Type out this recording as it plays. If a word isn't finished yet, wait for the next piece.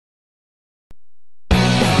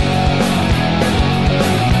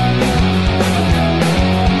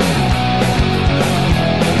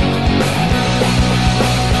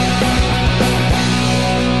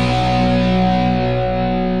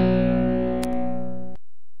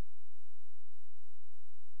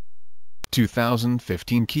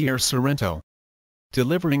2015 Kia Sorento.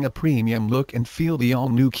 Delivering a premium look and feel, the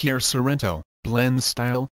all-new Kia Sorento blends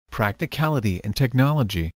style, practicality and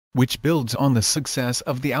technology, which builds on the success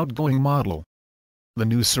of the outgoing model. The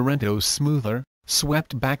new Sorento's smoother,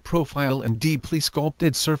 swept-back profile and deeply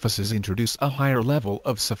sculpted surfaces introduce a higher level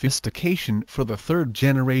of sophistication for the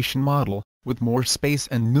third-generation model, with more space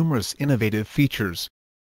and numerous innovative features.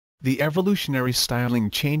 The evolutionary styling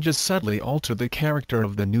changes subtly alter the character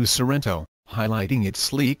of the new Sorento, highlighting its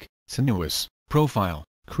sleek, sinuous profile,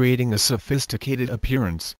 creating a sophisticated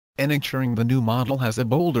appearance, and ensuring the new model has a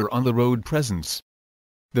bolder on-the-road presence.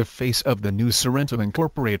 The face of the new Sorento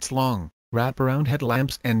incorporates long, wraparound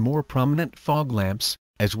headlamps and more prominent fog lamps,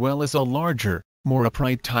 as well as a larger, more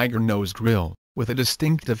upright tiger-nose grille, with a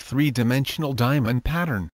distinctive three-dimensional diamond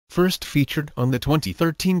pattern, first featured on the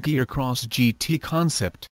 2013 Kia Cross GT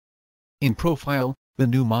concept. In profile, the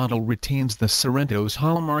new model retains the Sorento's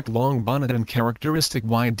hallmark long bonnet and characteristic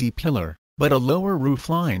wide D-pillar, but a lower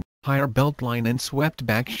roofline, higher beltline and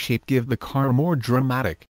swept-back shape give the car a more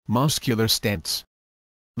dramatic, muscular stance.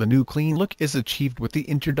 The new clean look is achieved with the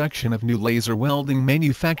introduction of new laser welding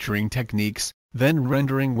manufacturing techniques, then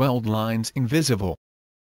rendering weld lines invisible.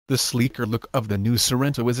 The sleeker look of the new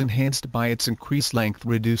Sorento is enhanced by its increased length,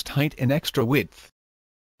 reduced height and extra width.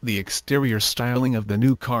 The exterior styling of the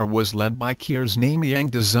new car was led by Kia's Namyang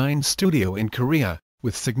Design Studio in Korea,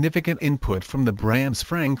 with significant input from the brand's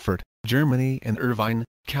Frankfurt, Germany and Irvine,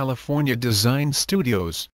 California design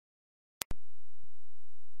studios.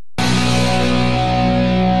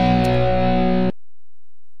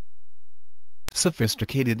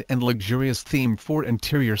 Sophisticated and luxurious theme for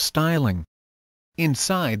interior styling.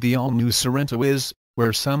 Inside the all-new Sorento is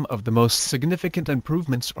where some of the most significant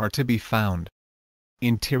improvements are to be found.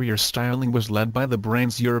 Interior styling was led by the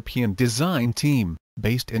brand's European design team,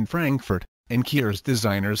 based in Frankfurt, and Kia's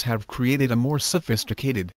designers have created a more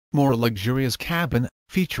sophisticated, more luxurious cabin,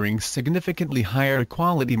 featuring significantly higher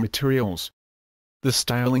quality materials. The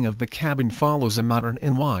styling of the cabin follows a modern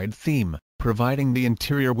and wide theme, providing the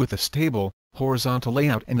interior with a stable, horizontal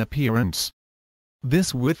layout and appearance.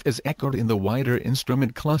 This width is echoed in the wider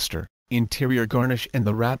instrument cluster, interior garnish and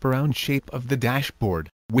the wraparound shape of the dashboard,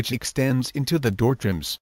 which extends into the door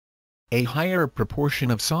trims. A higher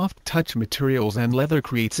proportion of soft-touch materials and leather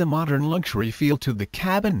creates a modern luxury feel to the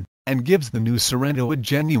cabin, and gives the new Sorento a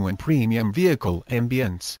genuine premium vehicle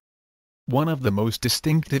ambience. One of the most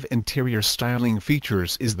distinctive interior styling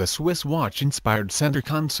features is the Swiss watch-inspired center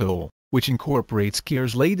console, which incorporates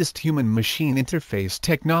Kia's latest human-machine interface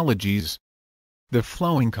technologies. The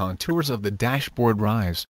flowing contours of the dashboard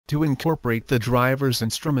rise to incorporate the driver's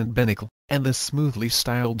instrument binnacle, and the smoothly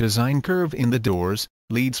styled design curve in the doors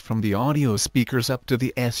leads from the audio speakers up to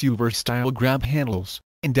the SUV-style grab handles,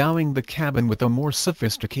 endowing the cabin with a more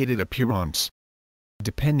sophisticated appearance.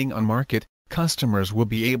 Depending on market, customers will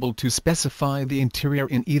be able to specify the interior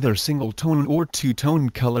in either single-tone or two-tone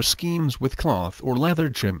color schemes with cloth or leather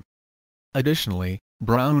trim. Additionally,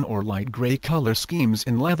 brown or light gray color schemes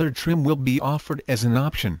in leather trim will be offered as an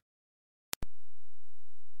option.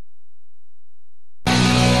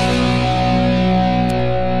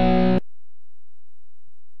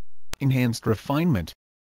 Enhanced refinement.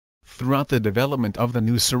 Throughout the development of the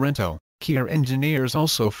new Sorento, Kia engineers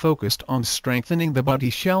also focused on strengthening the body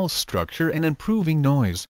shell structure and improving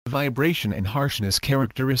noise, vibration and harshness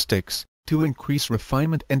characteristics, to increase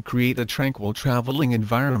refinement and create a tranquil traveling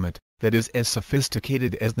environment that is as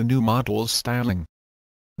sophisticated as the new model's styling.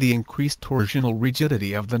 The increased torsional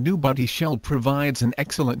rigidity of the new body shell provides an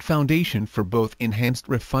excellent foundation for both enhanced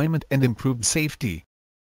refinement and improved safety.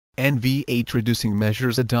 NVH reducing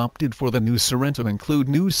measures adopted for the new Sorento include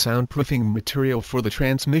new soundproofing material for the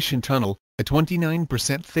transmission tunnel, a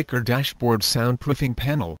 29% thicker dashboard soundproofing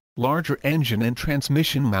panel, larger engine and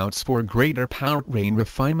transmission mounts for greater powertrain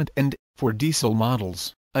refinement and, for diesel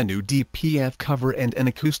models, a new DPF cover and an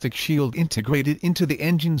acoustic shield integrated into the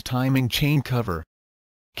engine's timing chain cover.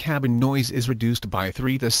 Cabin noise is reduced by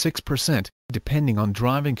 3 to 6%, depending on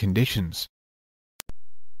driving conditions.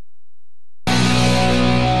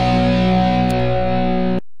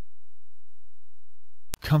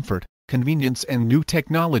 Comfort, convenience and new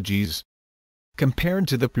technologies. Compared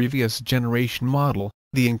to the previous generation model,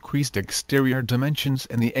 the increased exterior dimensions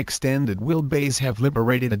and the extended wheelbase have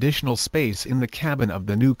liberated additional space in the cabin of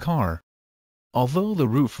the new car. Although the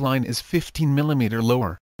roofline is 15 mm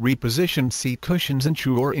lower, repositioned seat cushions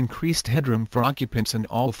ensure increased headroom for occupants in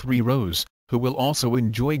all three rows, who will also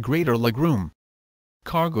enjoy greater legroom.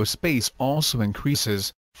 Cargo space also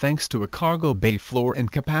increases, thanks to a cargo bay floor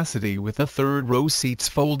and capacity with the third row seats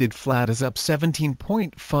folded flat is up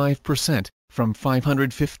 17.5%, from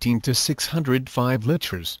 515 to 605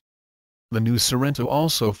 liters. The new Sorento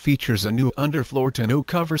also features a new underfloor tonneau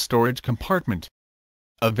cover storage compartment.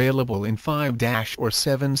 Available in 5- or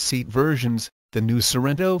 7-seat versions, the new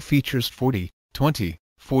Sorento features 40, 20,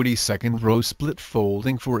 40-second row split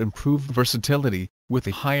folding for improved versatility, with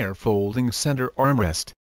a higher folding center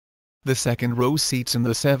armrest. The second-row seats in the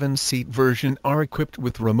 7-seat version are equipped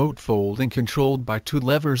with remote folding controlled by 2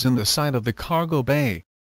 levers in the side of the cargo bay.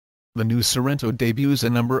 The new Sorento debuts a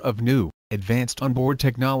number of new, advanced onboard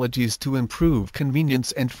technologies to improve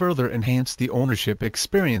convenience and further enhance the ownership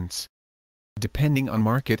experience. Depending on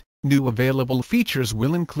market, new available features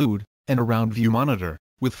will include an around-view monitor,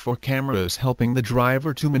 with 4 cameras helping the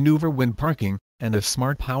driver to maneuver when parking, and a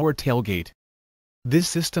smart power tailgate. This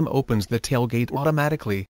system opens the tailgate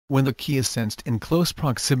automatically when the key is sensed in close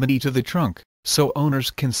proximity to the trunk, so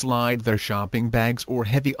owners can slide their shopping bags or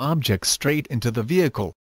heavy objects straight into the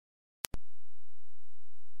vehicle.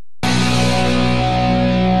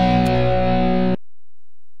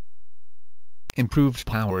 Improved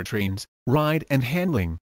powertrains, ride and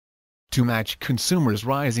handling. To match consumers'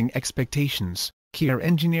 rising expectations, Kia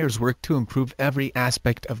engineers work to improve every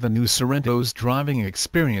aspect of the new Sorento's driving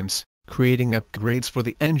experience, creating upgrades for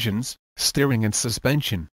the engines, steering and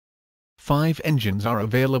suspension. 5 engines are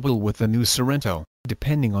available with the new Sorento,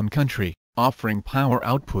 depending on country, offering power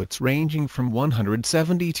outputs ranging from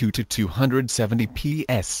 172 to 270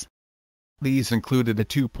 PS. These included a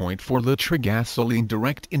 2.4-liter gasoline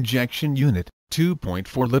direct injection unit,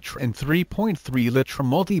 2.4-liter and 3.3-liter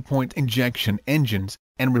multi-point injection engines,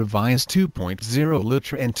 and revised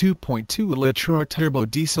 2.0-liter and 2.2-liter turbo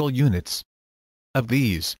diesel units. Of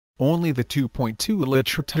these, only the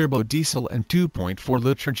 2.2-liter turbo diesel and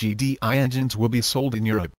 2.4-liter GDI engines will be sold in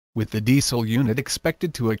Europe, with the diesel unit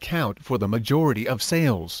expected to account for the majority of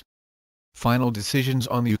sales. Final decisions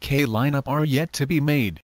on the UK lineup are yet to be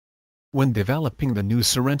made. When developing the new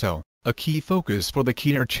Sorento, a key focus for the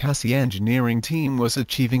Kia chassis engineering team was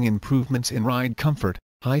achieving improvements in ride comfort,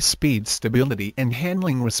 high-speed stability and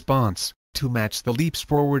handling response, to match the leaps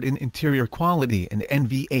forward in interior quality and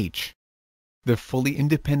NVH. The fully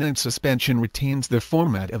independent suspension retains the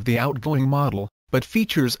format of the outgoing model, but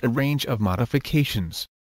features a range of modifications.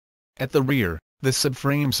 At the rear, the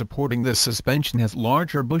subframe supporting the suspension has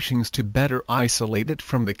larger bushings to better isolate it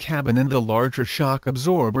from the cabin, and the larger shock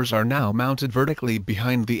absorbers are now mounted vertically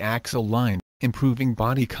behind the axle line, improving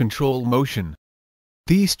body control motion.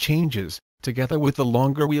 These changes, together with the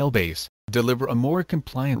longer wheelbase, deliver a more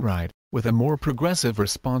compliant ride, with a more progressive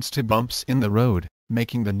response to bumps in the road,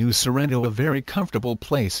 making the new Sorento a very comfortable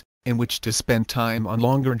place in which to spend time on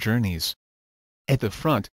longer journeys. At the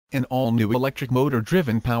front, an all-new electric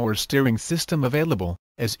motor-driven power steering system available,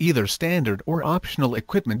 as either standard or optional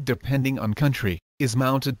equipment depending on country, is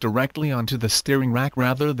mounted directly onto the steering rack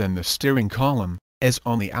rather than the steering column, as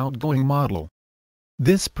on the outgoing model.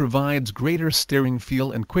 This provides greater steering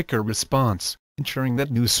feel and quicker response, ensuring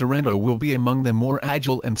that new Sorento will be among the more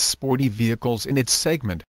agile and sporty vehicles in its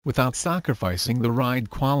segment, without sacrificing the ride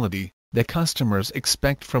quality that customers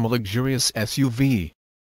expect from a luxurious SUV.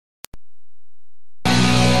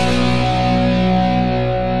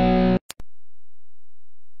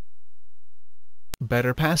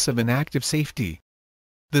 Better passive and active safety.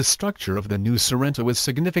 The structure of the new Sorento is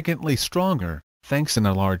significantly stronger, thanks in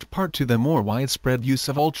a large part to the more widespread use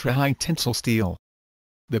of ultra-high tensile steel.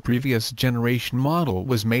 The previous generation model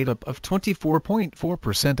was made up of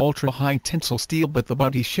 24.4% ultra-high tensile steel, but the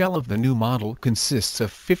body shell of the new model consists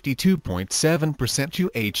of 52.7%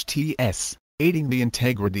 UHTS, aiding the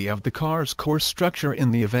integrity of the car's core structure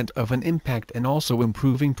in the event of an impact and also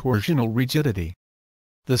improving torsional rigidity.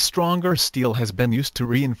 The stronger steel has been used to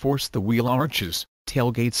reinforce the wheel arches,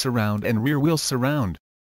 tailgate surround and rear wheel surround.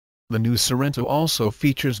 The new Sorento also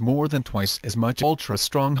features more than twice as much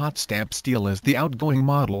ultra-strong hot stamp steel as the outgoing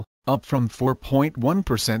model, up from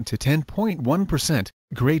 4.1% to 10.1%,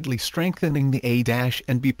 greatly strengthening the A-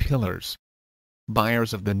 and B pillars.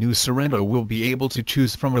 Buyers of the new Sorento will be able to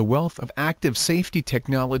choose from a wealth of active safety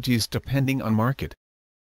technologies depending on market.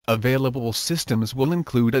 Available systems will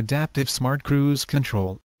include adaptive smart cruise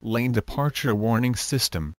control, lane departure warning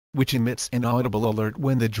system, which emits an audible alert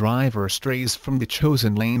when the driver strays from the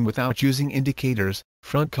chosen lane without using indicators,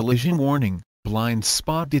 front collision warning, blind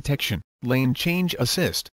spot detection, lane change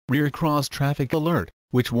assist, rear cross traffic alert,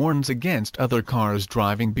 which warns against other cars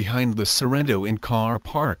driving behind the Sorento in car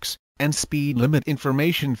parks, and speed limit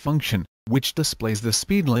information function, which displays the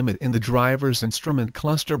speed limit in the driver's instrument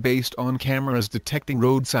cluster based on cameras detecting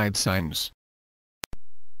roadside signs.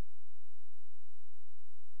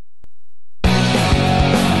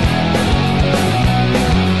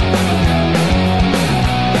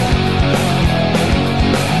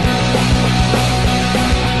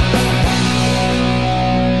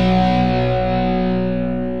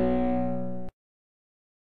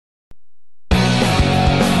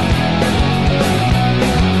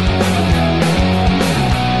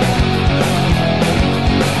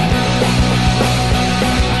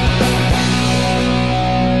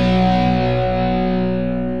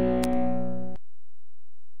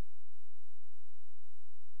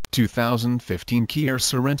 2015 Kia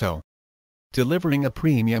Sorento. Delivering a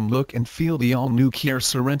premium look and feel, the all-new Kia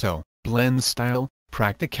Sorento blends style,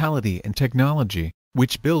 practicality and technology,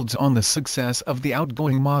 which builds on the success of the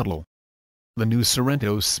outgoing model. The new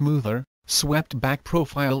Sorento's smoother, swept-back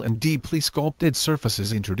profile and deeply sculpted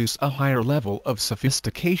surfaces introduce a higher level of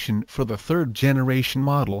sophistication for the third-generation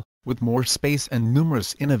model, with more space and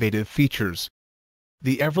numerous innovative features.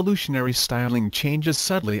 The evolutionary styling changes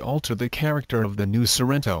subtly alter the character of the new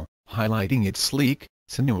Sorento, highlighting its sleek,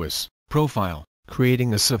 sinuous profile,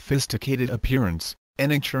 creating a sophisticated appearance,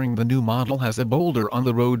 and ensuring the new model has a bolder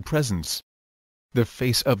on-the-road presence. The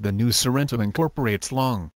face of the new Sorento incorporates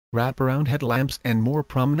long, wraparound headlamps and more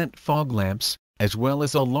prominent fog lamps, as well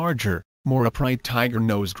as a larger, more upright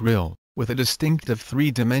tiger-nose grille, with a distinctive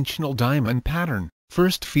three-dimensional diamond pattern,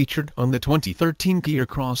 first featured on the 2013 Kia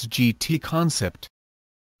Cross GT concept.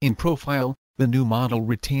 In profile, the new model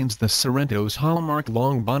retains the Sorento's hallmark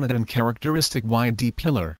long bonnet and characteristic wide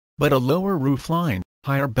D-pillar, but a lower roofline,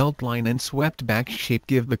 higher beltline and swept-back shape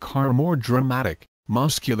give the car a more dramatic,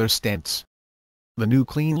 muscular stance. The new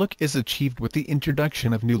clean look is achieved with the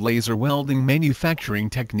introduction of new laser welding manufacturing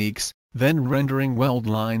techniques, then rendering weld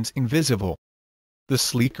lines invisible. The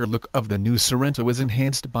sleeker look of the new Sorento is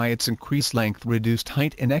enhanced by its increased length, reduced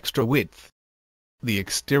height and extra width. The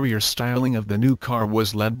exterior styling of the new car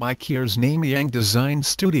was led by Kia's Namyang Design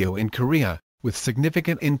Studio in Korea, with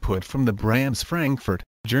significant input from the brand's Frankfurt,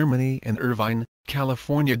 Germany and Irvine,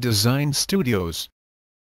 California design studios.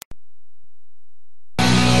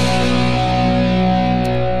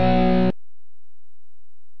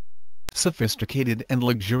 Sophisticated and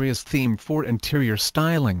luxurious theme for interior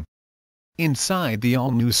styling. Inside the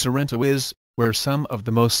all-new Sorento is where some of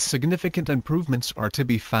the most significant improvements are to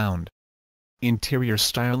be found. Interior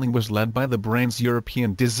styling was led by the brand's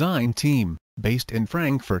European design team, based in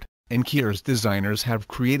Frankfurt, and Kia's designers have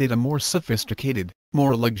created a more sophisticated,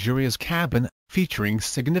 more luxurious cabin, featuring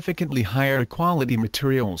significantly higher quality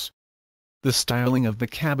materials. The styling of the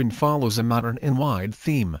cabin follows a modern and wide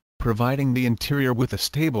theme, providing the interior with a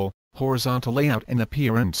stable, horizontal layout and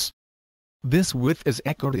appearance. This width is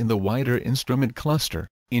echoed in the wider instrument cluster,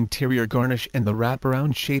 interior garnish and the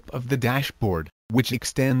wraparound shape of the dashboard, which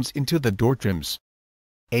extends into the door trims.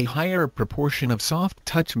 A higher proportion of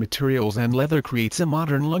soft-touch materials and leather creates a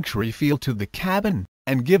modern luxury feel to the cabin,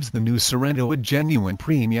 and gives the new Sorento a genuine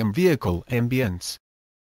premium vehicle ambience.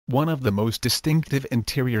 One of the most distinctive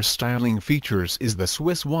interior styling features is the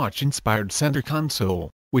Swiss watch-inspired center console,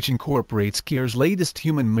 which incorporates Kia's latest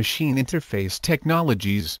human-machine interface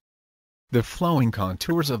technologies. The flowing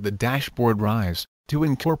contours of the dashboard rise to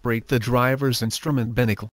incorporate the driver's instrument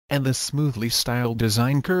binnacle, and the smoothly styled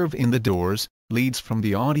design curve in the doors leads from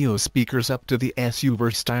the audio speakers up to the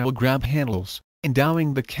SUV-style grab handles,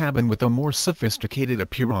 endowing the cabin with a more sophisticated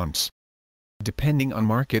appearance. Depending on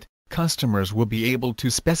market, customers will be able to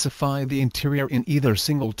specify the interior in either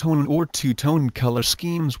single-tone or two-tone color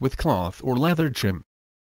schemes with cloth or leather trim.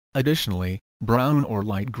 Additionally, brown or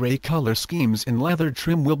light gray color schemes in leather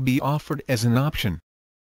trim will be offered as an option.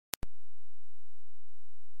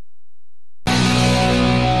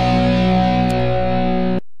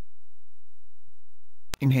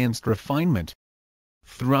 Enhanced refinement.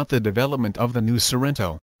 Throughout the development of the new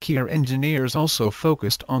Sorento, Kia engineers also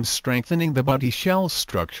focused on strengthening the body shell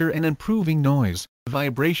structure and improving noise,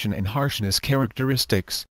 vibration and harshness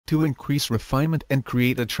characteristics, to increase refinement and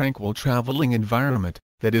create a tranquil traveling environment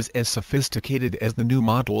that is as sophisticated as the new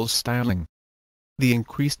model's styling. The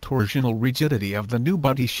increased torsional rigidity of the new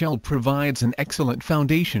body shell provides an excellent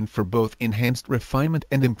foundation for both enhanced refinement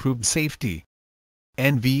and improved safety.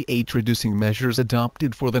 NVH reducing measures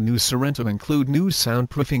adopted for the new Sorento include new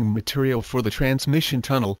soundproofing material for the transmission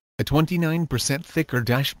tunnel, a 29% thicker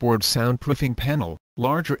dashboard soundproofing panel,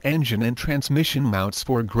 larger engine and transmission mounts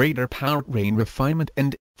for greater powertrain refinement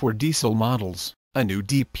and, for diesel models, a new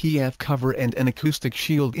DPF cover and an acoustic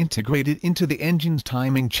shield integrated into the engine's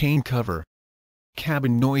timing chain cover.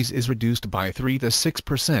 Cabin noise is reduced by 3 to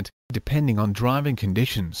 6%, depending on driving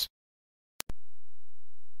conditions.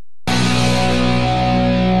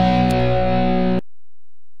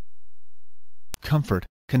 Comfort,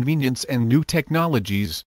 convenience and new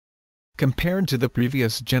technologies. Compared to the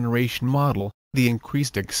previous generation model, the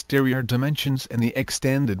increased exterior dimensions and the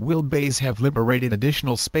extended wheelbase have liberated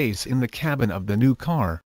additional space in the cabin of the new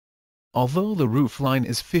car. Although the roofline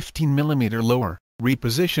is 15 mm lower,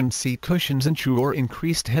 repositioned seat cushions ensure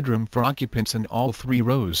increased headroom for occupants in all three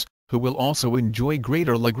rows, who will also enjoy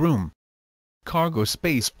greater legroom. Cargo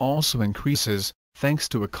space also increases, thanks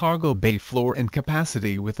to a cargo bay floor and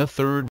capacity with a third